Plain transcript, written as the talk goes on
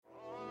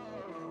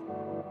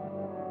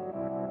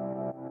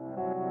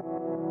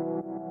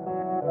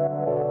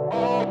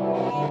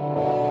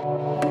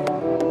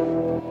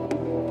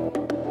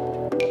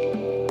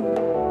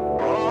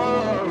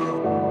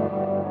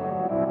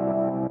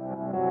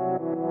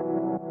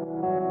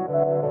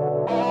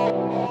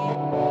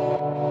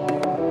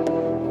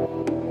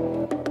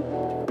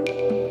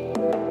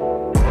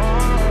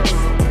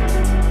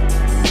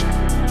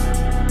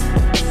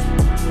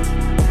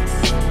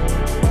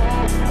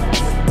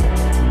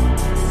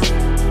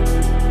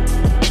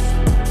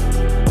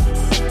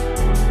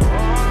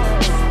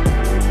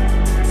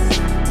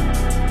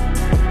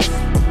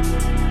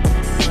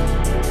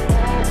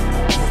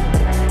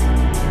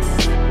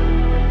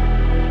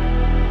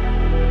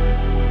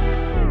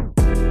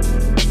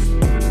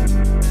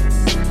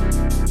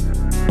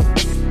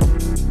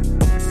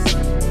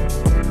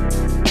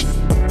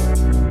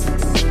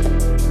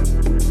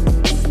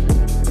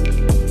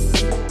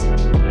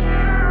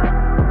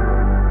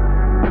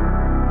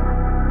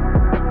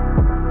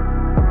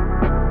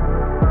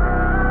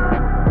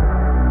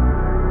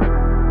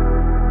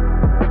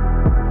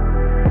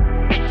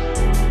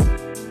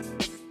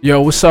Yo,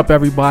 what's up,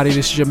 everybody?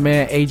 This is your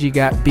man AG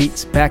Got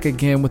Beats, back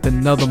again with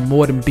another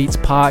More Than Beats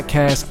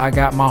podcast. I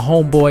got my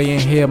homeboy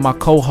in here, my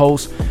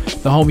co-host,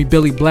 the homie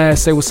Billy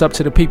Blast. Say what's up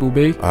to the people,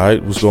 B. All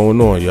right, what's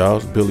going on, y'all?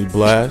 It's Billy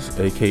Blast,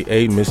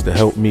 a.k.a. Mr.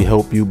 Help Me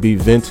Help You Be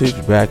Vintage.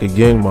 Back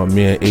again, my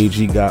man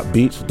AG Got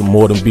Beats with the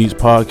More Than Beats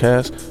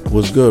podcast.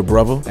 What's good,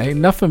 brother? Ain't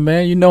nothing,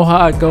 man. You know how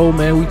I go,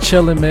 man. We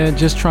chilling, man.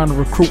 Just trying to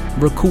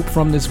recoup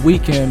from this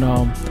weekend.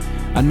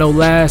 I know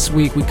last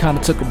week we kind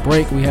of took a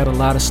break. We had a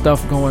lot of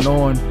stuff going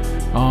on.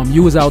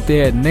 You was out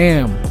there at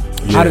NAMM.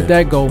 Yeah. How did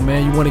that go,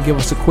 man? You want to give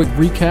us a quick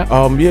recap?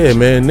 Yeah,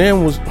 man.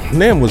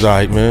 NAMM was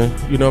alright, man.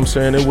 You know what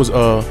I'm saying?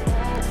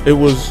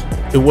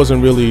 It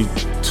wasn't really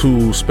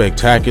too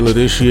spectacular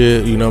this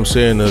year. You know what I'm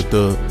saying?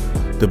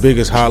 The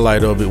biggest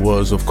highlight of it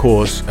was, of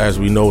course, as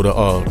we know, the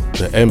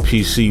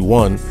MPC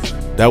one.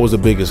 That was the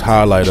biggest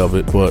highlight of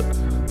it. But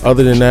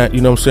other than that,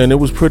 you know what I'm saying? It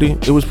was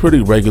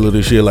pretty regular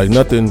this year. Like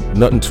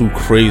nothing too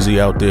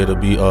crazy out there to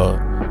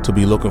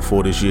be looking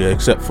for this year,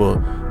 except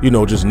for, you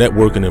know, just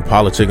networking and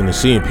politicking and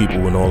seeing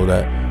people and all of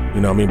that.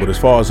 You know what I mean? But as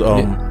far as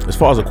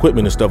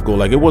equipment and stuff go,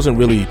 like, it wasn't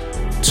really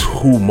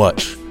too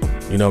much,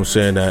 you know what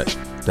I'm saying,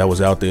 that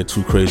was out there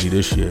too crazy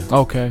this year.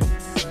 Okay.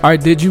 All right,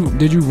 did you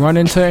run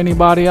into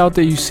anybody out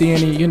there? You see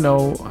any, you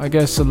know, I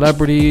guess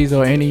celebrities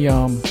or any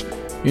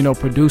you know,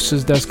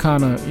 producers that's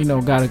kind of, you know,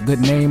 got a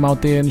good name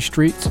out there in the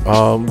streets?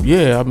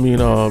 Yeah, I mean,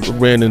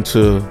 ran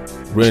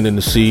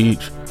into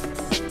Siege.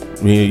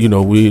 I mean, you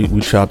know, we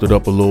chopped it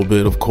up a little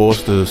bit. Of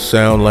course, the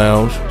Sound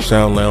Lounge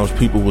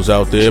people was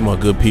out there. My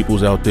good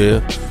people's out there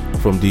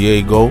from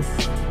Dago.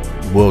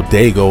 Well,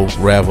 Dago,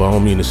 rather. I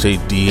don't mean to say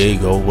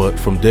Diego, but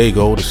from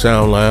Dago, the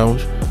Sound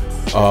Lounge.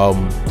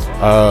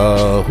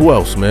 Who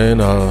else,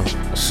 man? I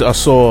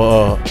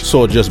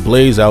saw Just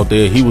Blaze out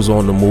there. He was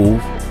on the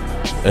move.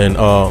 And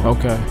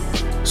okay.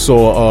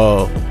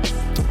 So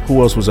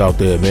who else was out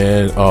there,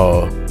 man?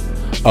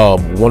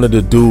 One of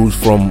the dudes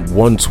from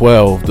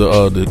 112,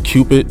 the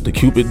Cupid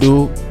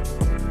dude.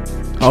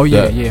 Oh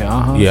yeah,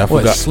 yeah. Yeah, I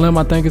forgot. Slim,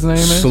 I think his name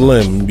is.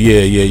 Slim,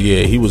 yeah.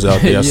 He was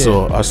out there.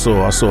 Yeah. I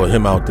saw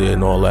him out there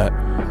and all that.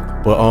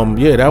 But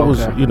yeah, that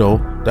was, you know,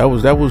 that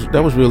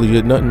was really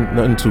it.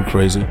 Nothing too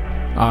crazy. All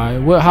right.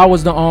 Well, how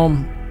was the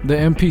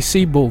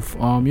MPC booth?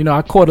 You know,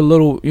 I caught a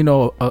little, you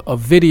know, a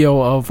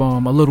video of a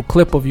little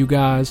clip of you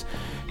guys,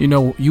 you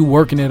know, you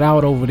working it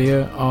out over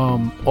there.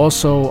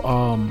 Also,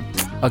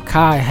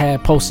 Akai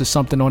had posted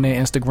something on their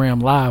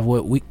Instagram live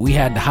where we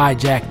had to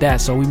hijack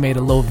that, so we made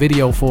a little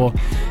video for,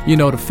 you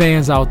know, the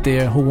fans out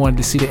there who wanted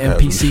to see the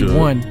MPC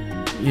one,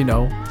 you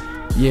know,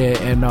 yeah,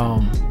 and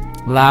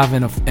live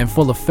in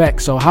full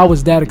effect. So how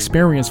was that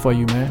experience for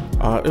you, man?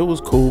 It was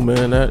cool,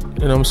 man. That,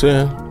 you know what I'm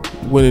saying,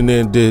 went in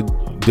there and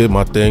did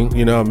my thing,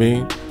 you know what I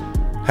mean?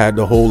 Had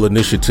the whole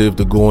initiative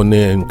to go in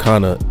there and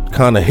kind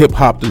of hip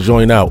hop the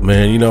joint out,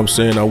 man. You know what I'm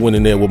saying? I went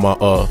in there with my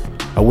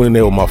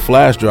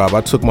flash drive.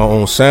 I took my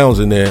own sounds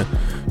in there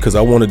because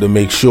I wanted to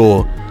make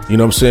sure, you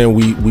know what I'm saying,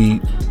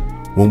 we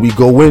when we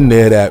go in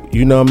there, that,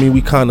 you know what I mean,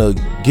 we kind of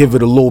give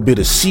it a little bit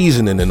of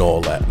seasoning and all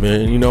that,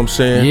 man. You know what I'm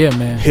saying? Yeah,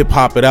 man. Hip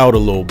hop it out a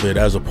little bit,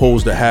 as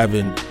opposed to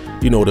having,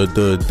 you know,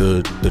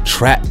 the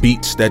trap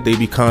beats that they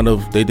be kind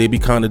of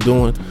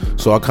doing.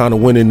 So I kind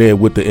of went in there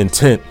with the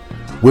intent,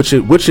 which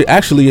it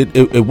actually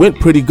went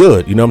pretty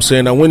good. You know what I'm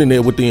saying? I went in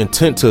there with the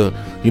intent to,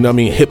 you know what I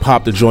mean, hip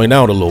hop the joint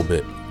out a little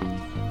bit.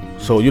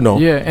 So, you know,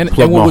 yeah,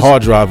 plugged my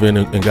hard drive in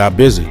and got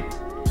busy.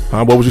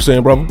 Huh? What was you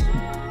saying, brother?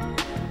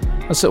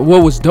 I said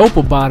what was dope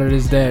about it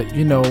is that,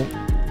 you know,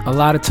 a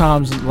lot of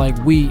times, like,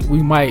 we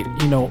might,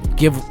 you know,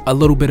 give a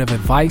little bit of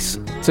advice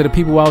to the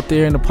people out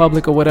there in the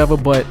public or whatever,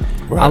 but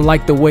right. I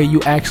like the way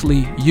you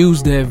actually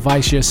use the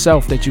advice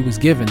yourself that you was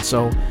given.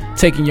 So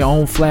taking your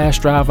own flash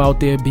drive out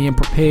there, being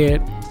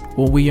prepared.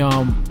 When we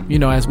you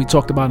know, as we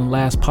talked about in the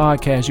last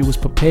podcast, you was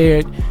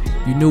prepared,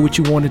 you knew what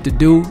you wanted to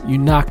do, you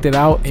knocked it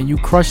out, and you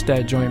crushed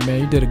that joint, man.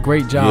 You did a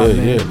great job,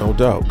 man. Yeah, no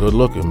doubt. Good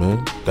looking,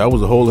 man. That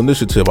was the whole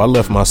initiative. I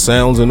left my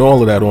sounds and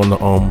all of that on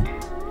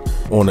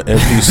the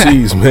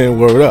MPCs, man.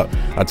 Word up.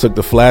 I took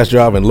the flash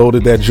drive and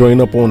loaded that joint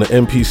up on the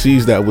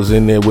MPCs that was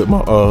in there with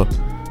my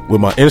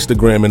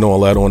Instagram and all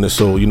that on it.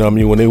 So, you know what I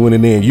mean, when they went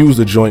in there and used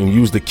the joint and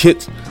used the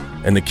kits,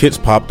 and the kits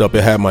popped up,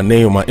 it had my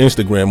name and my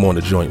Instagram on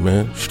the joint,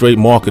 man. Straight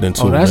marketing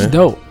too, man. Oh, that's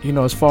dope. You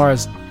know, as far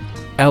as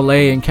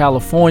LA and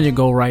California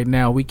go right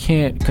now, we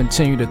can't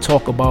continue to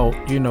talk about,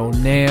 you know,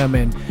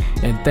 NAMM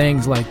and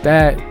things like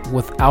that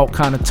without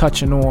kind of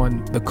touching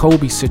on the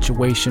Kobe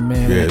situation,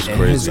 man. Yeah, it's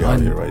crazy out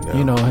here right now.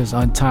 You know, his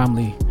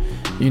untimely,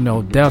 you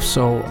know, death.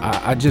 So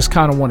I just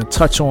kind of want to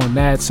touch on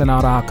that, send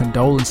out our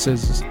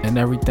condolences and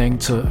everything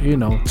to, you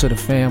know, to the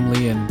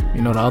family and,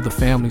 you know, the other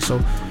family. So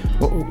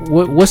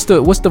what's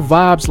the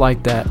vibes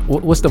like that?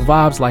 What's the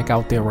vibes like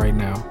out there right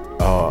now?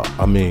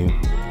 I mean,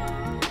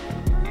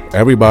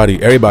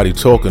 everybody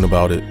talking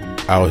about it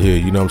out here,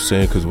 you know what I'm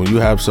saying? Because when you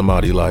have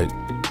somebody like,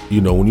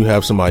 you know,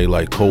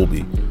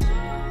 Kobe,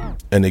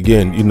 and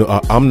again, you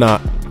know, I'm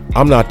not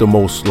the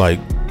most like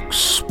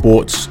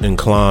sports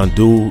inclined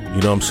dude, you know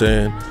what I'm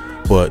saying?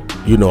 But,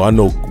 you know, I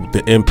know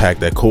the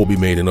impact that Kobe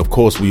made, and of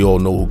course we all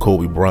know who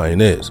Kobe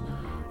Bryant is.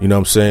 You know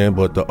what I'm saying?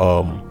 But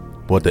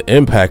the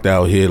impact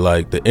out here,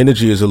 like the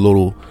energy is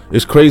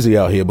it's crazy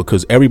out here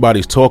because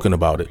everybody's talking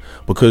about it.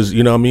 Because,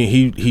 you know what I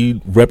mean,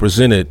 he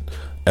represented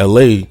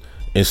LA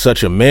in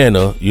such a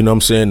manner, you know what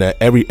I'm saying, that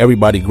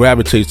everybody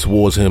gravitates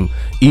towards him,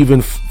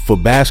 even for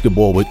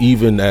basketball, but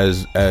even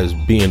as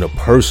being a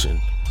person.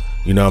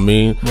 You know what I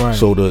mean? Right.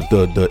 So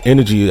the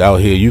energy out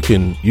here, you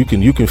can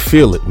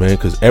feel it, man,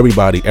 because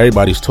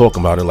everybody's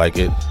talking about it.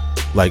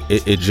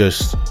 It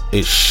just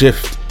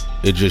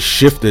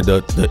shifted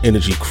the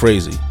energy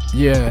crazy.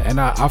 Yeah, and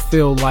I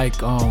feel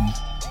like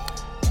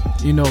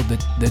you know,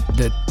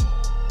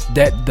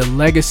 that the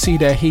legacy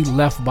that he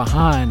left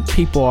behind,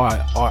 people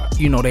are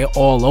you know, they're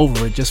all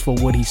over it just for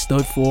what he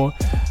stood for,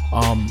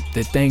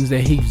 the things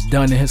that he's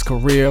done in his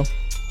career,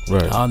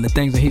 right, the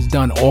things that he's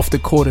done off the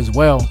court as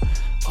well,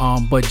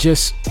 but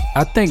just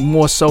I think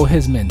more so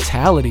his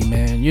mentality,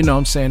 man. You know what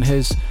I'm saying,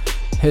 his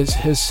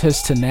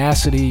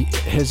tenacity,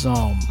 his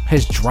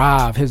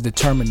drive, his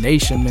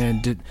determination,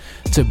 man,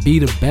 to be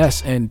the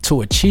best and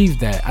to achieve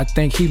that. I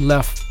think he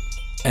left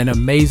an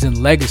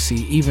amazing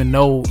legacy, even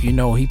though, you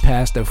know, he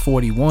passed at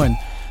 41.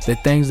 The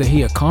things that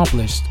he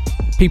accomplished,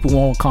 people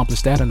won't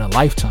accomplish that in a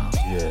lifetime.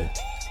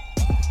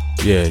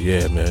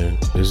 Yeah, man.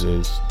 It's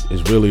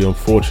really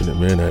unfortunate,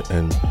 man,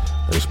 and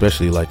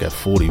especially like at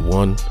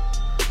 41.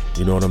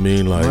 You know what I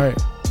mean? Like, right.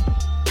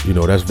 You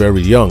know, that's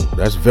very young.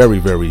 That's very,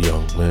 very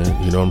young, man.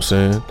 You know what I'm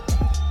saying?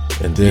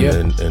 And then, yeah,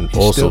 and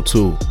also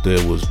too,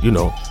 there was, you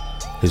know,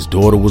 his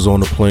daughter was on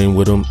the plane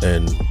with him,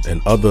 and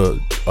other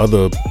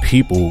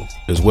people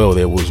as well.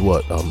 There was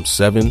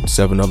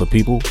seven other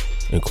people,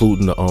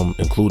 including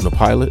the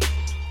pilot.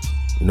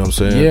 You know what I'm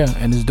saying? Yeah,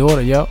 and his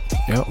daughter. Yep.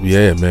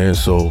 Yeah, man.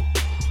 So,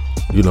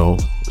 you know,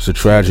 it's a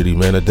tragedy,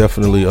 man. I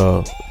definitely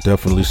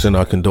send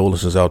our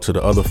condolences out to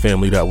the other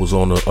family that was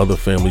on the other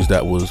families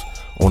that was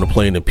on the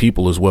plane, and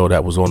people as well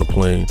that was on the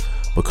plane,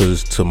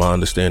 because to my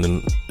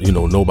understanding, you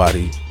know,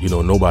 nobody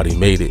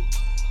made it,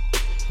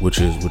 which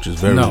is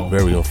very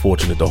very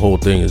unfortunate. The whole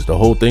thing is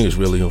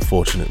really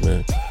unfortunate,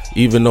 man.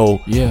 Even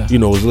though, you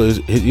know,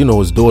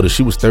 his daughter,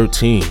 she was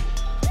 13.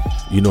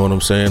 You know what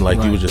I'm saying? Like,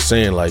 right. You was just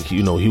saying, like,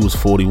 you know, he was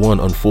 41.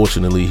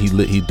 Unfortunately,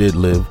 he did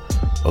live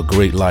a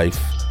great life,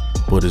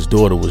 but his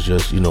daughter was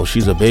just, you know,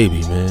 she's a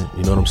baby, man.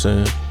 You know what I'm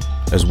saying?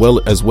 As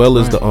well as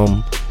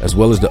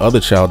the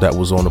other child that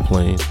was on the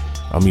plane.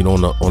 I mean,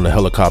 on the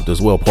helicopter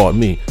as well. Pardon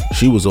me.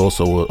 She was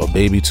also a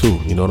baby too.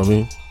 You know what I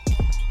mean?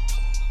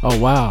 Oh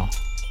wow.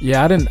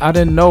 Yeah, I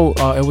didn't know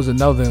it was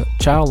another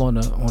child on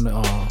the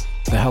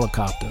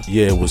helicopter.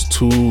 Yeah, it was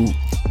two.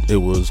 It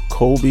was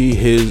Kobe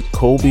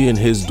and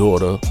his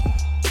daughter.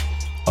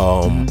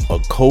 A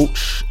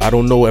coach. I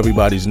don't know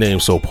everybody's name,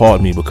 so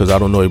pardon me because I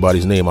don't know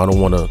everybody's name. I don't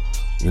want to,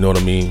 you know what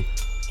I mean,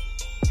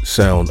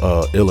 sound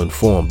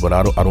ill-informed, but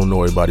I don't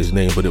know everybody's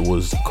name. But it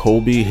was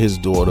Kobe, his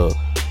daughter,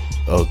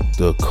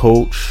 the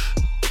coach,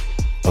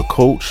 a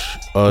coach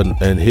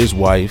and his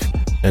wife,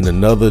 and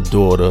another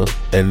daughter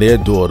and their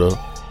daughter,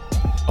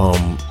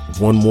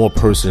 one more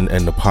person,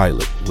 and the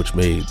pilot, which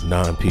made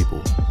 9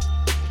 people.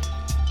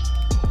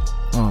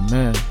 Oh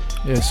man.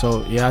 Yeah,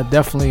 so yeah, I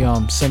definitely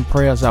send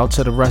prayers out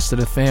to the rest of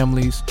the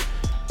families.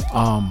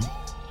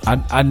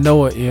 I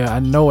know it. Yeah, I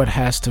know it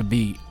has to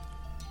be,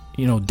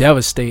 you know,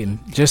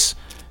 devastating. Just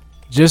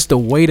the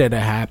way that it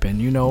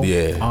happened, you know.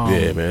 Yeah,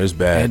 man, it's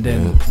bad. And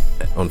then,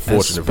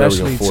 unfortunate, very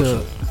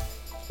unfortunate.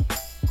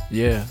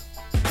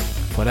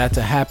 For that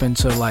to happen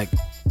to, like,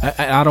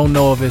 I don't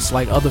know if it's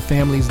like other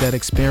families that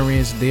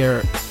experience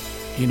their,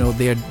 you know,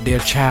 their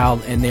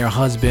child and their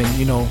husband,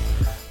 you know,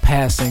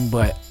 passing,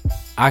 but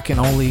I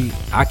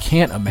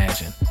can't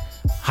imagine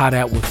how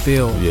that would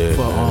feel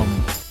for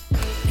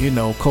you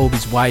know,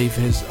 Kobe's wife,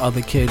 his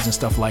other kids and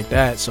stuff like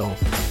that. So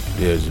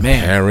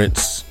man,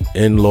 parents,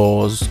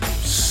 in-laws,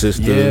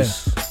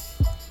 sisters,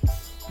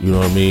 you know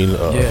what I mean,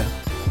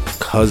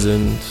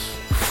 cousins,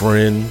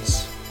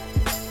 friends,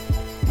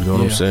 you know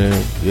what I'm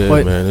saying? Yeah,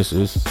 but, man, it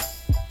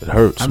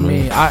hurts. I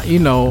mean, I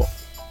don't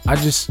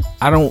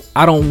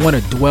want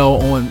to dwell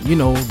on, you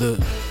know,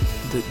 the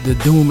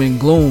doom and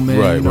gloom, man.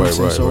 Right, you know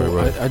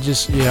right.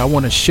 I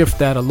want to shift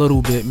that a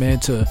little bit, man,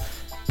 to,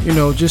 you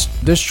know, just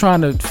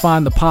trying to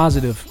find the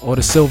positive or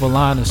the silver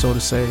lining, so to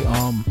say.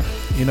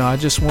 You know, I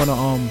just want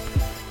to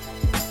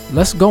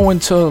let's go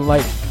into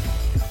like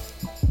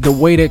the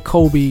way that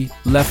Kobe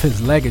left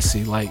his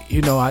legacy. Like,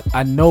 you know,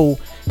 I know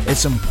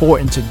it's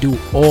important to do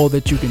all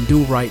that you can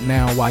do right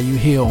now while you're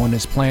here on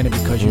this planet,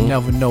 because you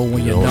never know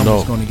when your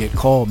number's going to get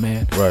called,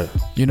 man. Right.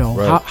 You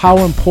know, how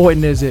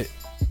important is it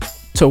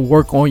to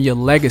work on your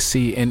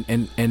legacy,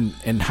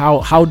 and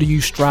how do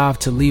you strive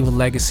to leave a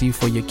legacy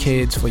for your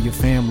kids, for your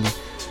family,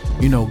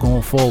 you know,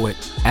 going forward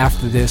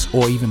after this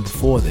or even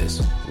before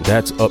this?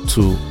 That's up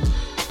to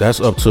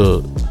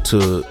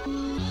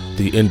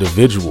the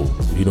individual,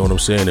 you know what I'm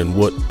saying,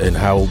 and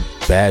how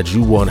bad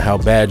you want, how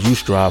bad you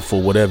strive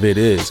for whatever it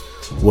is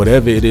or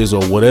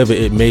whatever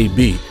it may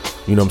be,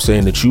 you know what I'm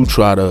saying, that you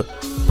try to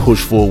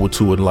push forward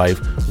to in life,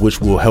 which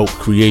will help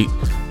create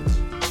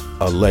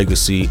a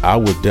legacy. I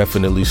would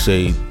definitely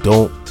say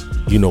don't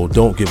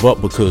give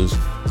up, because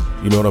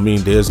You know what I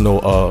mean? There's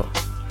no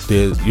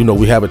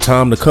we have a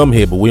time to come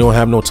here, but we don't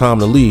have no time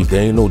to leave.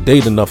 There ain't no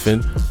date or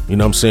nothing, you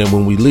know what I'm saying,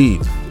 when we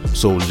leave.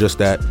 So just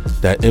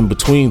that in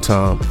between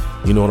time,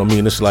 you know what I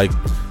mean? It's like,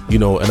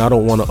 and I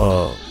don't want to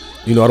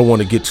I don't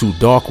want to get too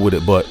dark with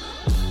it, but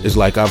it's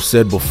like I've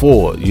said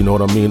before, you know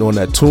what I mean, on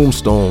that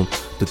tombstone,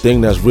 the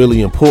thing that's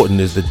really important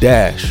is the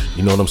dash,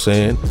 you know what I'm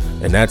saying?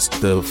 And that's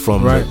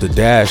the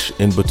dash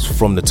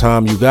from the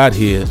time you got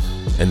here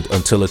and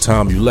until the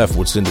time you left.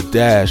 What's in the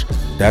dash,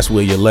 that's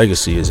where your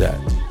legacy is at.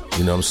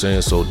 You know what I'm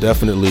saying? So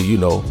definitely,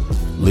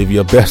 live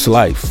your best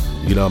life,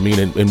 you know what I mean?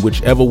 In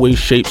whichever way,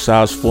 shape,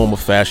 size, form, or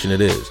fashion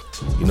it is,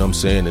 you know what I'm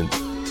saying? And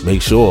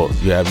make sure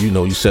you have,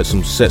 you set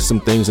some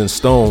things in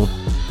stone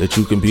that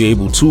you can be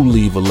able to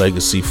leave a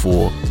legacy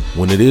for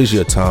when it is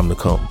your time to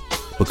come.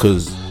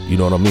 Because, you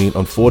know what I mean?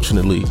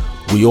 Unfortunately,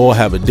 we all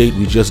have a date.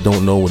 We just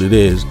don't know what it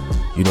is.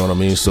 You know what I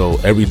mean? So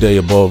every day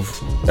above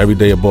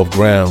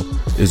ground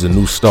is a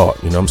new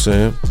start. You know what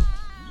I'm saying?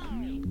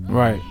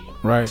 Right.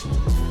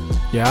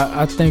 Yeah,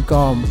 I think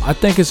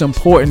it's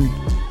important,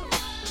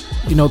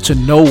 to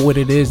know what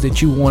it is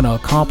that you want to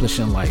accomplish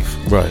in life.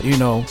 Right.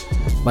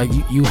 Like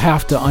you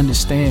have to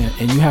understand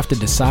and you have to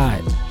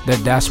decide that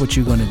that's what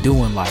you're going to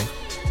do in life.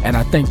 And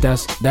I think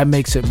that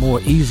makes it more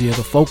easier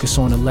to focus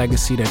on the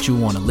legacy that you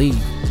want to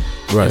leave.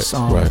 Right.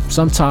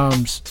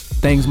 Sometimes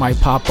things might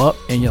pop up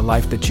in your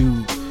life that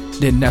you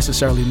didn't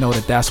necessarily know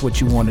that that's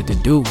what you wanted to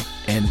do.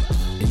 And,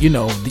 you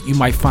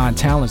might find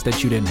talents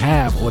that you didn't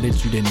have or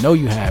that you didn't know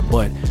you had.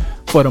 But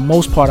for the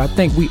most part, I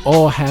think we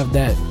all have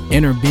that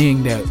inner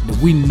being that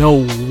we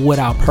know what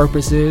our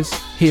purpose is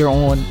here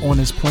on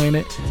this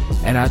planet.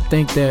 And I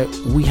think that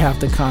we have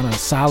to kind of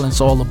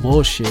silence all the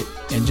bullshit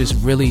and just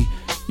really,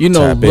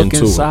 look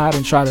inside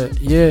and try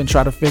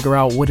to figure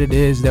out what it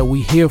is that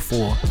we here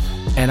for.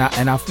 And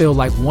I feel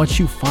like once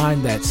you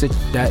find that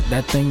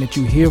thing that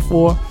you here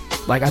for,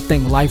 like, I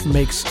think life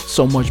makes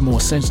so much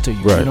more sense to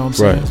you. Right, you know what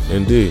I'm saying? Right,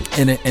 indeed.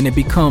 And it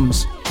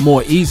becomes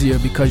more easier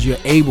because you're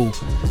able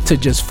to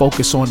just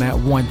focus on that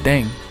one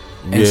thing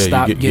and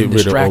stop getting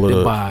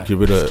distracted by it. Get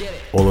rid of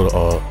all of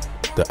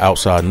the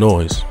outside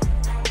noise.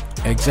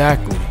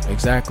 Exactly.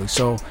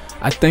 So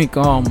I think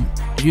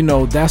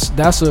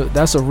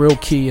that's a real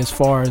key as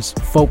far as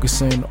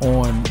focusing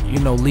on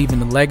leaving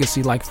the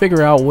legacy. Like,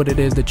 figure out what it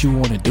is that you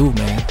want to do,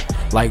 man.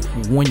 Like,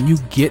 when you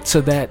get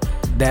to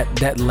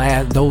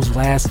those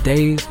last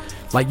days,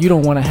 like, you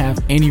don't want to have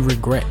any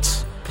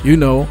regrets,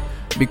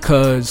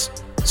 because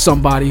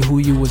somebody who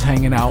you was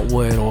hanging out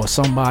with or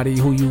somebody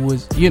who you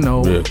was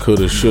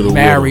coulda, shoulda,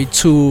 married woulda.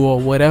 to or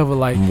whatever,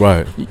 like,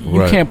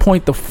 you can't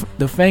point the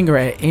finger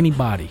at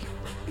anybody,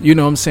 you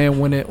know what I'm saying,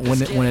 when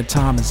the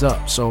time is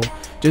up. So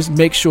just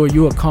make sure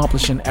you're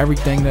accomplishing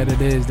everything that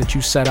it is that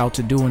you set out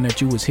to do and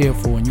that you was here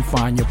for, and you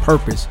find your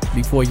purpose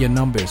before your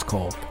number is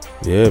called.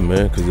 Yeah,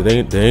 man, because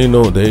there ain't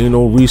no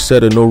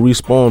reset or no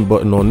respawn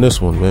button on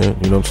this one, man.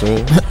 You know what I'm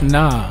saying?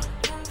 Nah,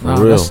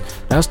 real.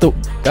 That's the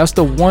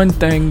one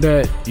thing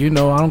that I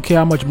don't care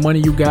how much money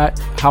you got,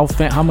 how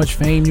much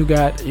fame you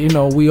got.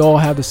 We all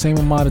have the same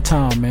amount of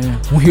time, man.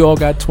 We all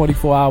got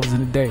 24 hours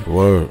in a day.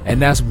 Word.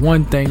 And that's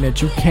one thing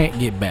that you can't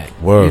get back.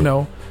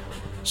 Word.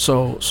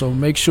 So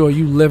make sure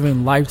you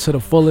living life to the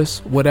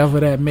fullest, whatever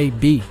that may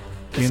be.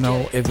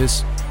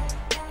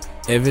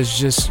 If it's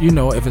just,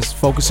 if it's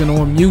focusing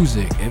on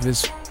music, if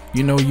it's,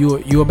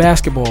 you're a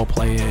basketball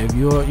player, if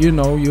you're an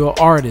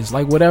artist,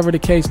 like, whatever the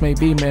case may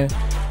be, man,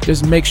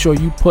 just make sure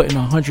you put in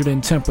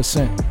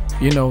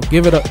 110%,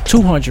 give it a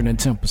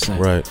 210%.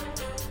 Right.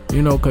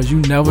 Because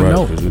you never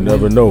know. Because you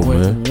never know,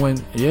 man.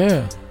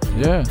 Yeah.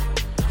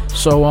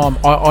 So,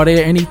 are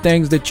there any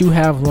things that you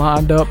have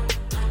lined up,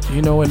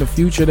 in the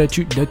future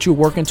that you're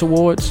working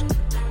towards?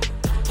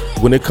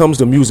 When it comes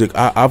to music,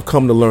 I've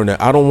come to learn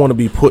that I don't want to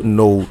be putting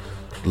no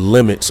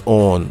limits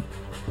on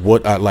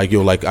what I like.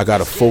 I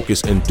gotta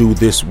focus and do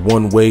this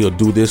one way or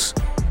do this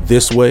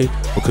way,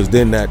 because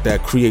then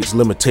that creates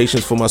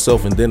limitations for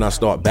myself, and then I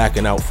start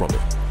backing out from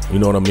it. You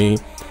know what I mean?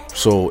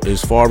 So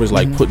as far as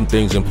like putting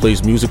things in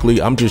place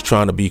musically, I'm just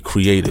trying to be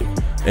creative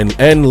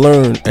and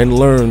learn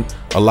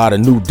a lot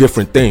of new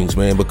different things,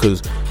 man,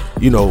 because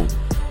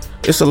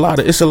it's a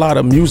lot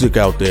of music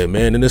out there,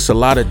 man, and it's a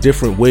lot of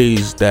different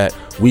ways that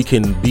we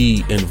can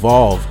be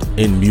involved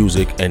in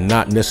music and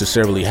not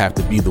necessarily have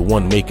to be the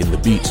one making the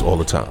beats all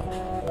the time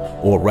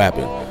or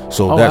rapping.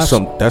 So that's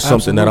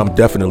something that I'm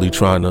definitely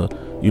trying to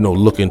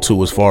look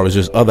into, as far as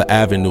just other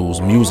avenues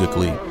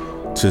musically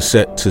to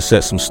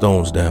set some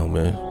stones down,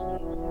 man.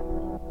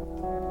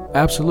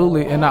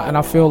 Absolutely. And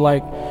I feel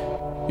like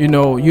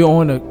you're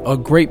on a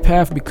great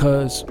path,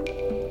 because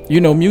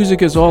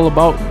music is all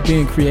about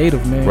being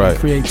creative, man. Right.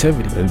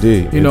 Creativity.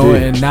 Indeed.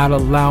 And not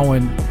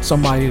allowing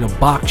somebody to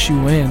box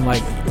you in.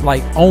 Like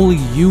only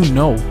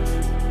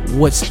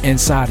what's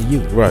inside of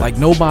you. Right. Like,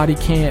 nobody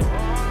can't,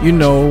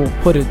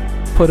 put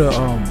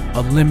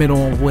a limit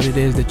on what it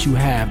is that you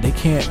have. They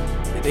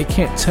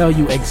can't tell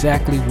you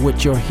exactly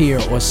what you're here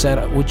or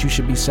what you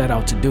should be set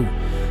out to do.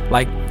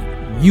 Like,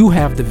 you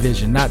have the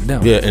vision, not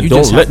them. Yeah, and you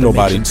don't let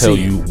nobody tell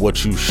you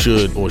what you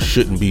should or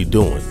shouldn't be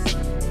doing.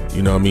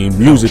 You know what I mean?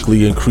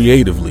 Musically and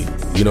creatively.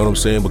 You know what I'm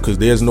saying? Because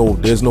there's no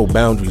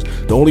boundaries.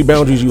 The only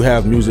boundaries you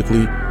have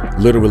musically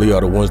literally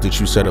are the ones that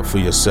you set up for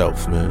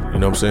yourself, man. You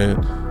know what I'm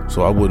saying?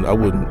 So I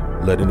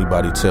wouldn't let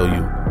anybody tell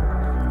you,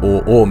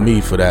 or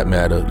me for that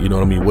matter, you know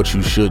what I mean, what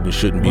you should and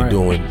shouldn't be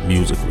doing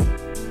musically.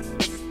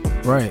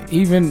 Right.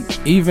 Even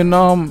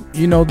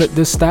you know,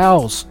 the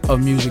styles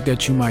of music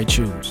that you might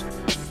choose.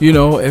 You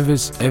know, if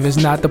it's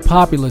not the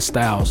popular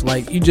styles,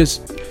 like you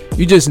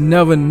just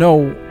never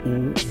know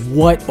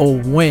what or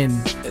when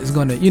it's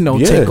gonna, you know,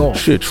 take off.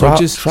 Shit, so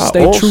just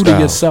stay true styles. to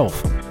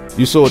yourself.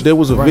 You saw there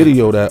was a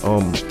video that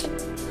what's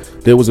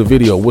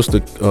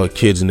the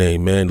kid's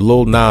name, man?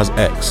 Lil Nas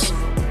X.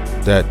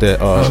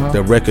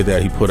 That record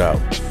that he put out.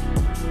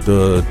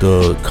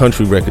 The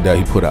country record that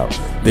he put out.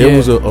 There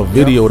was a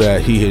video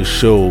that he had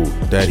showed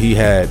that he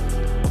had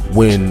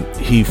when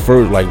he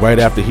first, like right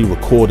after he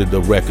recorded the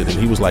record, and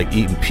he was like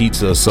eating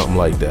pizza or something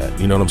like that.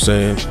 You know what I'm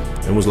saying?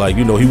 It was like,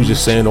 you know, he was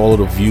just saying all of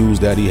the views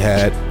that he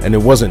had, and it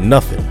wasn't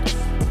nothing.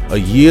 A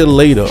year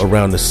later,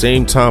 around the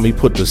same time, he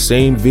put the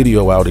same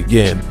video out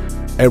again.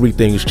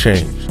 Everything's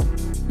changed.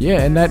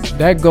 Yeah, and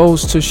that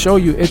goes to show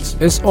you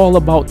it's all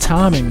about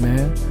timing,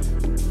 man.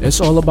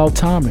 It's all about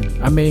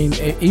timing. I mean,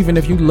 even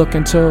if you look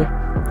into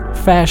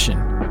fashion,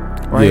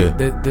 right?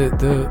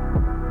 Yeah.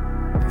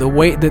 The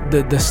way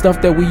the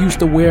stuff that we used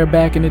to wear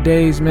back in the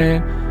days,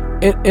 man,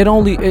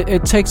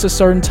 it takes a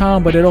certain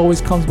time, but it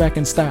always comes back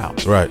in style.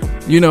 Right.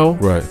 You know?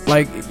 Right.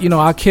 Like, you know,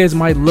 our kids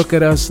might look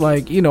at us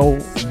like, you know,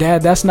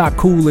 Dad, that's not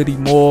cool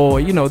anymore.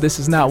 You know, this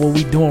is not what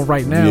we doing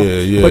right now.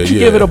 Yeah. But you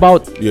give it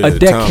about a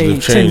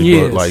decade, 10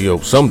 years. Like, yo,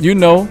 you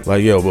know?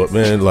 Like, yo, but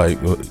man, like,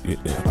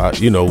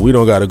 you know, we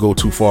don't got to go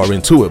too far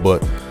into it,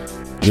 but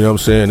you know what I'm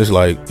saying? It's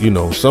like, you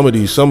know, some of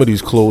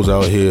these clothes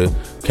out here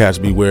cats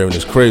be wearing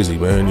is crazy,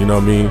 man. You know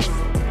what I mean?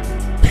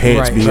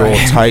 Pants be all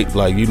tight,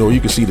 like, you know, you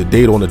can see the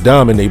date on the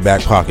dime in their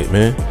back pocket,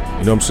 man. You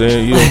know what I'm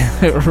saying? You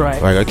know,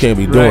 right. Like, I can't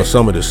be doing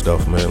some of this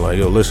stuff, man. Like,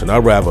 yo, listen,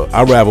 I'd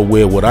rather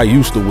wear what I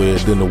used to wear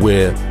than to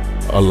wear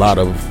a lot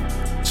of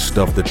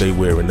stuff that they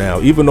wearing now.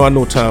 Even though I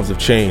know times have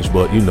changed,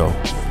 but you know,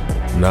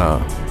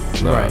 nah.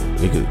 Right.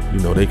 They could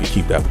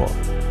keep that part.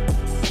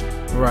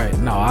 Right.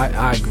 No,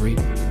 I agree.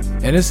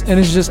 And it's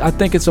just, I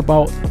think it's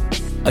about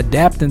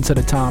adapting to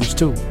the times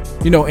too.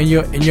 You know, in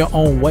your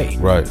own way.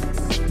 Right.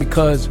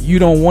 Because you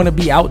don't want to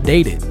be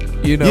outdated.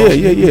 You know.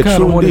 Yeah. You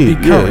kind of want to be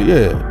current.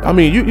 Yeah. I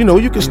mean, you know,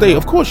 you can stay.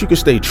 Of course, you can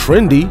stay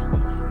trendy.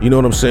 You know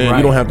what I'm saying? Right,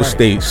 you don't have to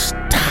stay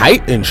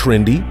tight and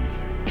trendy.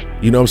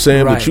 You know what I'm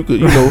saying? Right. But you could,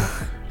 you know,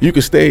 you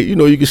can stay. You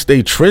know, you can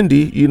stay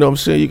trendy. You know what I'm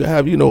saying? You can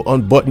have, you know,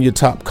 unbutton your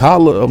top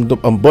collar,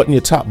 unbutton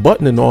your top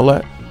button, and all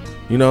that.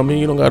 You know what I mean?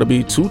 You don't got to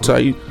be too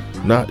tight.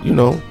 Not, you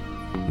know,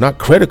 not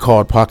credit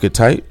card pocket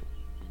tight.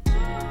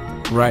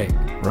 Right.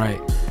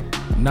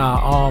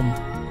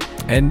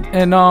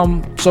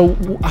 So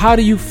how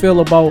do you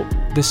feel about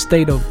the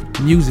state of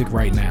music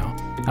right now?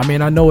 I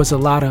mean, I know it's a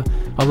lot of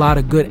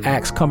good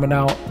acts coming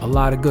out, a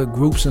lot of good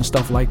groups and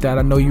stuff like that.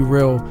 I know you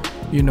real,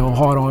 you know,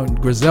 hard on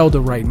Griselda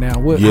right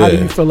now. How do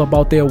you feel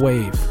about their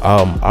wave?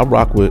 I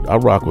rock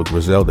with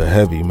Griselda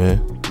heavy,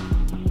 man.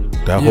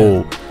 That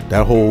whole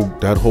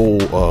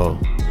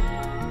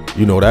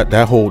you know,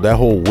 that whole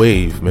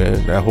wave,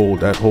 man. That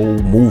whole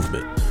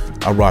movement.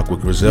 I rock with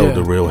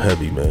Griselda real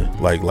heavy, man.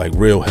 Like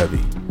real heavy.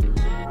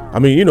 I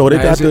mean, you know, they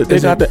got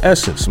the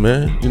essence,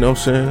 man. You know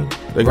what I'm saying?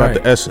 They got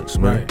the essence,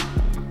 man. Right.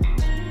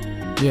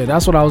 Yeah,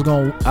 that's what I was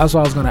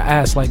gonna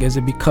ask. Like, is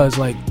it because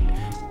like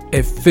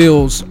it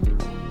feels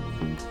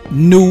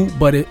new,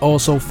 but it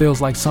also feels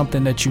like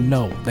something that you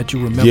know, that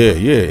you remember?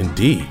 Yeah,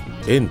 indeed,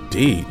 man. You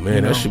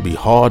know? That should be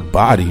hard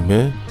body,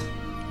 man.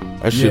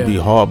 That should be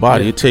hard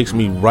body. It takes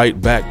me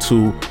right back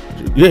to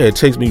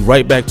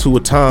a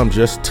time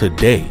just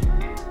today.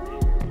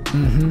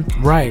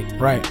 Mm-hmm. Right.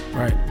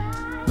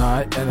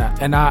 No,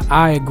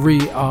 I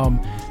agree.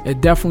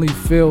 It definitely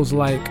feels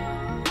like,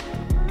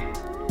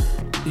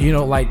 you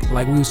know, like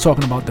we was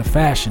talking about the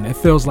fashion. It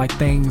feels like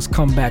things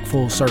come back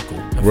full circle.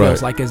 It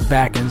feels like it's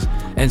back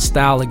in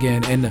style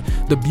again. And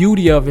the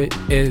beauty of it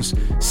is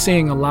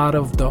seeing a lot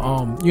of the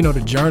you know,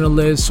 the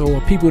journalists or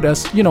people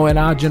that's, you know, in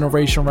our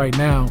generation right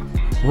now,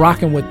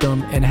 rocking with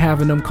them and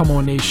having them come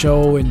on their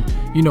show and,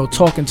 you know,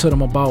 talking to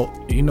them about,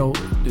 you know,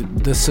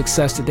 the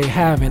success that they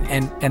have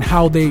and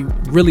how they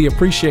really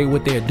appreciate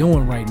what they're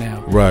doing right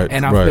now. Right.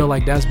 And I feel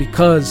like that's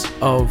because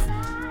of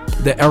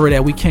the era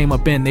that we came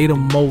up in. They the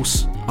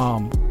most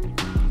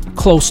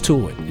close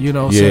to it, you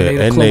know. So they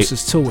the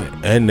closest to it.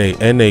 And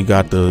they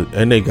got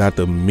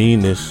the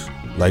meanest,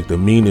 like the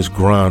meanest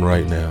grind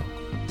right now.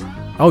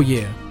 Oh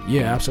yeah.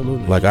 Yeah,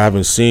 absolutely. Like I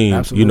haven't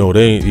seen, you know,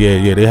 they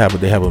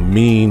have a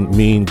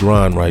mean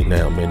grind right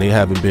now, man. There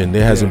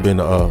hasn't been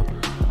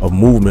a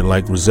movement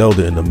like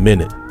Griselda in a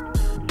minute.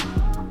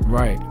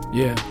 Right.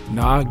 Yeah.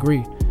 No, I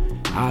agree.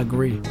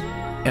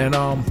 And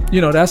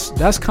you know,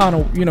 that's kind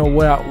of, you know,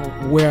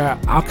 where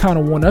I kind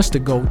of want us to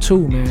go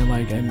too, man.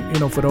 Like, and you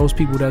know, for those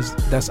people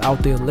that's out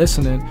there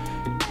listening,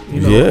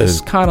 you know,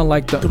 it's kind of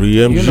like the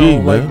 3MG, you know,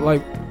 man.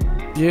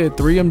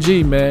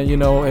 3MG, man. You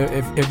know,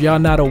 if y'all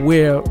not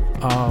aware,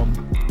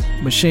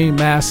 Machine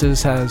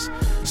Masters has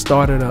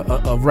started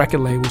a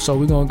record label, so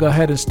we're gonna go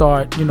ahead and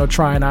start, you know,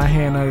 trying our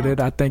hand at it.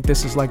 I think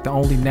this is like the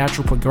only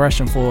natural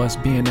progression for us,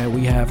 being that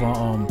we have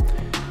a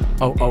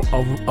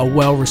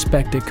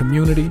well-respected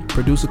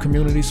producer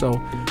community.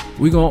 So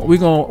we're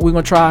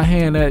gonna try our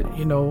hand at,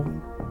 you know,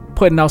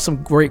 putting out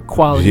some great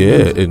quality.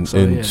 Yeah, and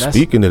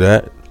speaking of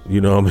that, you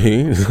know what I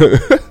mean.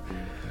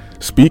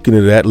 Speaking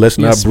of that, let's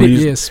not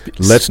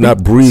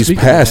breeze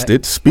past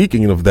it.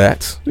 Speaking of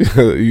that,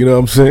 you know what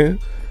I'm saying?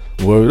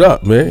 Word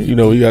up, man. You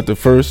know, you got the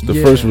first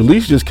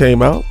release just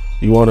came out.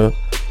 You wanna,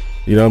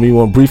 you know what I mean? You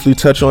wanna briefly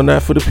touch on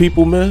that for the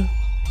people, man?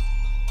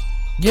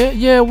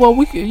 Yeah. Well,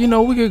 we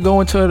could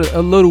go into it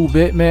a little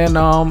bit, man.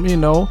 You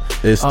know,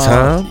 it's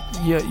time.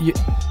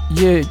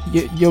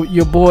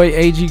 Your boy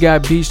AG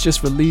Got Beats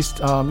just released.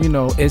 You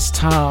know, It's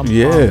Time.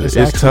 Yeah, it's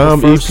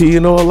Time EP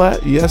and all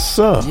that. Yes,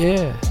 sir.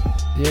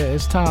 Yeah,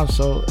 it's time.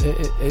 So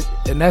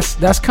and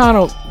that's kind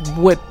of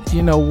what,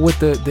 you know, what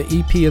the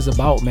EP is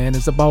about, man.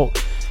 It's about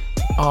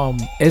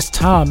it's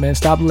time, man.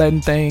 Stop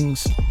letting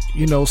things,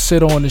 you know,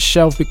 sit on the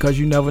shelf, because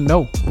you never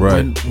know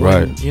when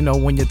you know,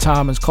 when your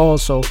time is called.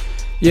 So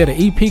yeah, the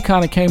EP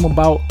kind of came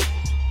about,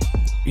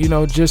 you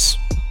know, just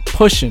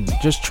pushing,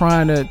 just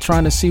trying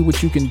to see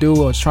what you can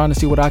do, or trying to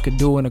see what I could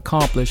do and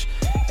accomplish.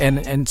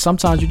 And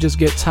sometimes you just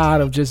get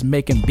tired of just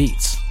making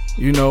beats,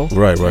 you know.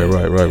 Right.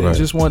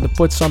 Just wanted to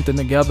put something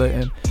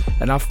together,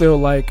 and I feel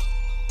like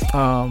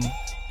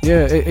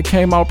it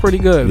came out pretty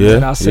good. Yeah,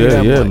 man. I say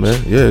that much.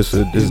 Man. Yeah, it's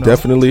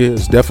definitely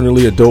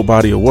a dope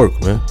body of work,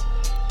 man.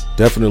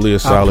 Definitely a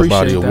solid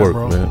body of work,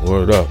 bro. Man.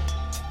 Word up.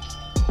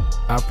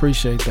 I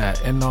appreciate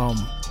that, and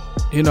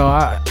you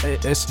know,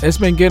 it's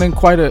been getting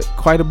quite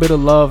a bit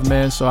of love,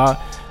 man. So I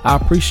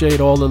appreciate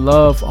all the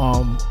love.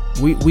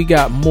 We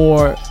got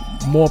more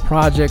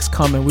projects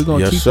coming. We're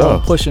gonna keep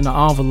on pushing the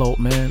envelope,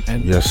 man.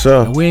 And yes,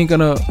 sir. And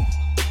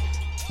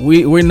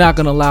we're not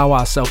gonna allow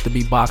ourselves to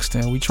be boxed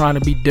in. We're trying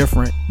to be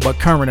different but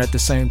current at the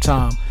same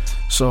time.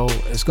 So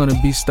it's gonna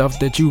be stuff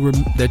that you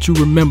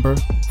remember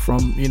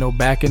from, you know,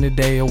 back in the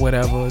day or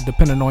whatever,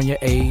 depending on your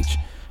age,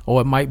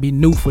 or it might be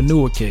new for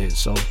newer kids.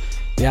 So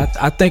yeah,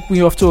 I think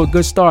we off to a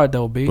good start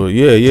though, B. But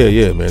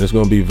yeah, man. It's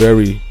gonna be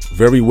very,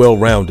 very well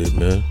rounded,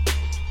 man.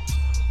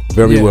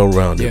 Very well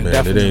rounded, man.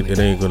 Definitely. It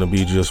ain't gonna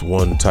be just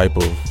one type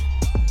of,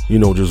 you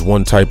know, just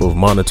one type of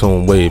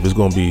monotone wave. It's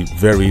gonna be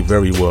very,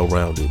 very well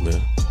rounded,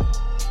 man.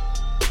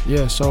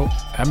 Yeah, so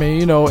I mean,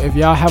 you know, if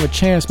y'all have a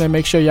chance, man,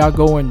 make sure y'all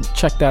go and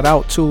check that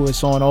out too.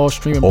 It's on all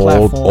streaming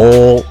platforms.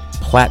 All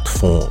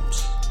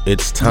platforms.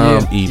 It's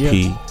Time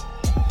EP.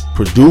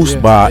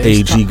 Produced by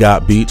AG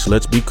Got Beats.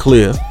 Let's be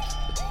clear.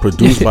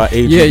 Produced by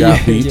AG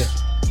Got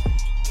Beats.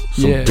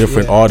 Some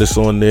different artists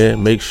on there.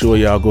 Make sure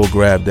y'all go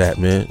grab that,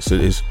 man. So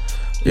it's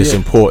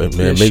important,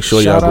 man. Make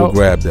sure y'all go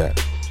grab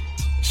that.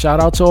 Shout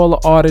out to all the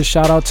artists.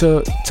 Shout out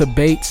to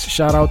Bates.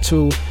 Shout out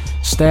to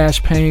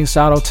Stash Payne.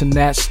 Shout out to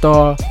Nat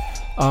Star.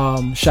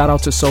 Shout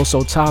out to So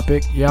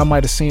Topic. Y'all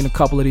might have seen a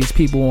couple of these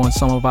people on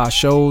some of our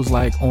shows,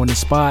 like On the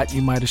Spot.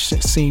 You might have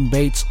seen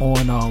Bates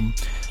on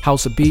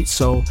House of Beats.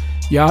 So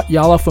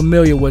y'all are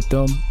familiar with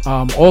them.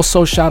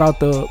 Also shout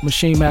out the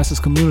Machine Masters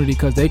community,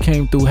 because they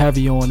came through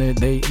heavy on it.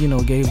 They, you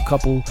know, gave a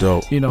couple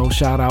you know,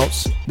 shout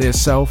outs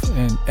theirself,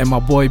 and my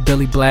boy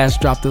Billy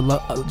Blast dropped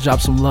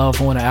some love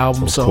on the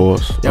album.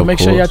 Y'all make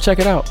sure y'all check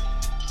it out.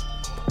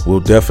 We'll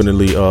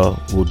definitely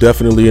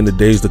in the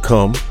days to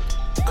come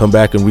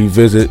back and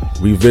revisit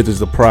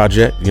the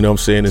project, you know what I'm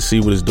saying, and see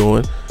what it's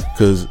doing,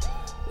 because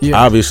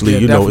obviously,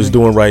 you know, it's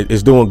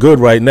doing good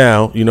right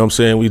now, you know what I'm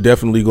saying. We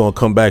definitely gonna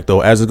come back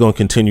though, as it's gonna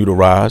continue to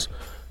rise,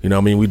 you know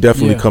what I mean. We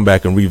definitely come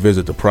back and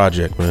revisit the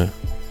project, man.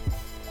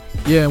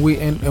 Yeah,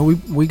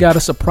 we got a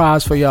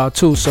surprise for y'all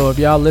too. So if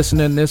y'all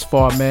listening this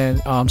far,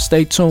 man,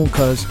 stay tuned,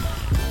 because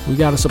we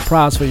got a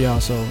surprise for y'all.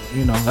 So,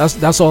 you know,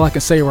 that's all I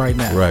can say right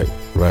now. Right.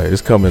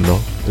 It's coming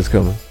though. It's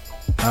coming.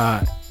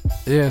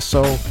 Yeah.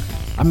 So,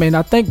 I mean,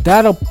 I think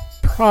that'll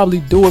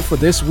probably do it for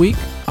this week.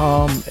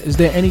 Is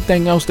there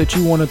anything else that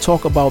you want to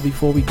talk about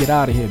before we get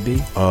out of here,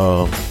 B?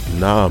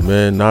 Nah,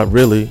 man, not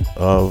really.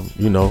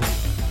 You know,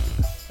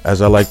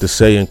 as I like to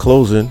say in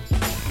closing,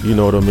 you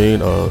know what I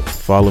mean?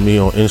 Follow me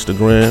on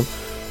Instagram.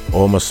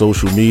 All my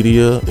social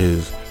media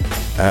is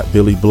at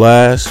Billy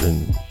Blast,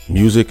 and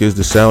music is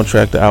the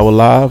soundtrack to our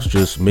lives.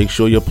 Just make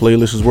sure your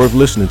playlist is worth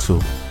listening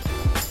to.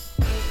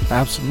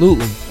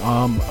 Absolutely.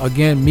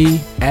 Again,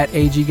 me at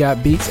AG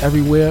Got Beats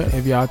everywhere.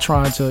 If y'all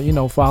trying to, you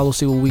know, follow,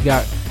 see what we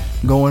got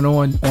going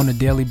on a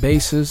daily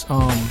basis.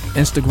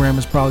 Instagram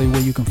is probably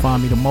where you can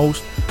find me the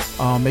most.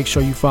 Make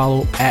sure you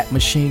follow at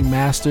Machine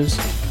Masters,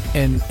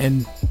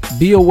 and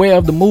be aware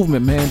of the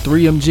movement, man.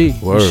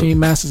 3MG. Word. Machine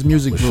Masters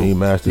Music Group. Machine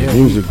Masters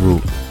Music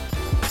Group.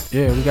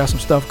 Yeah, we got some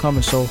stuff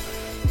coming. So,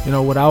 you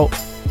know, without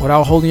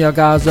holding y'all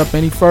guys up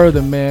any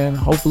further, man,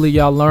 hopefully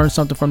y'all learned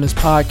something from this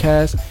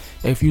podcast.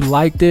 If you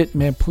liked it,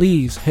 man,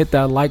 please hit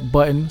that like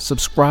button,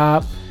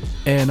 subscribe,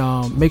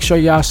 and make sure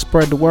y'all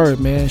spread the word,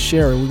 man.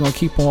 Share it. We're going to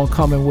keep on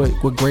coming with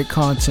great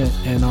content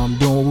and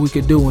doing what we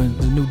could do in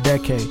the new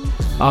decade.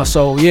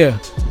 So, yeah,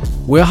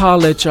 we'll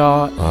holler at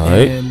y'all. All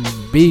right. And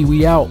B,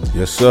 we out.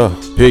 Yes, sir.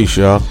 Peace,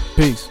 y'all.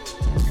 Peace.